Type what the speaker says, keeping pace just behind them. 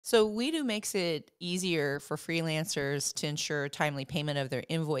So Wedo makes it easier for freelancers to ensure timely payment of their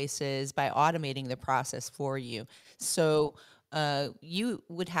invoices by automating the process for you. So you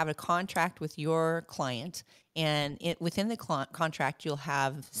would have a contract with your client, and within the contract, you'll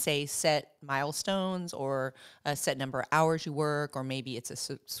have, say, set milestones or a set number of hours you work, or maybe it's a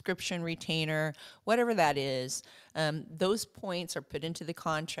subscription retainer, whatever that is. Those points are put into the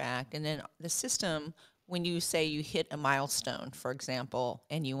contract, and then the system, when you say you hit a milestone, for example,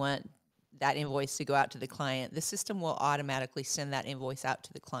 and you want that invoice to go out to the client, the system will automatically send that invoice out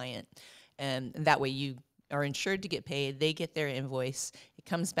to the client. And that way you are insured to get paid. They get their invoice. It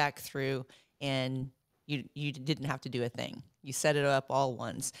comes back through, and you didn't have to do a thing. You set it up all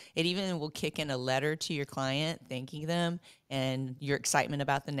once. It even will kick in a letter to your client thanking them and your excitement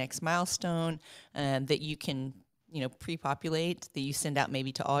about the next milestone, that you can pre-populate, that you send out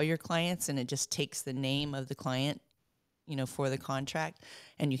maybe to all your clients, and it just takes the name of the client, for the contract,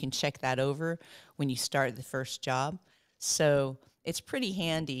 and you can check that over when you start the first job. So it's pretty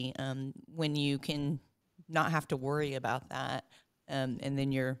handy when you can not have to worry about that, and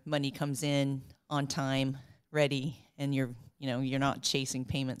then your money comes in on time, ready, and you're not chasing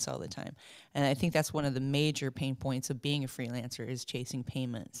payments all the time. And I think that's one of the major pain points of being a freelancer is chasing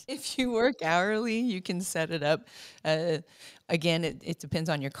payments. If you work hourly, you can set it up. Uh, Again, it depends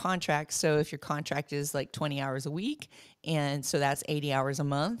on your contract. So if your contract is like 20 hours a week, and so that's 80 hours a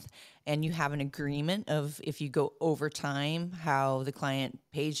month, and you have an agreement of if you go overtime, how the client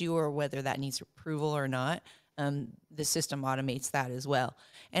pays you or whether that needs approval or not, the system automates that as well.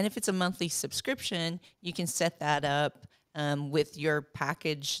 And if it's a monthly subscription, you can set that up with your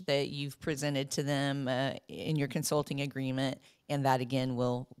package that you've presented to them in your consulting agreement. And that again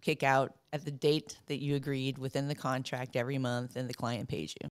will kick out at the date that you agreed within the contract every month, and the client pays you.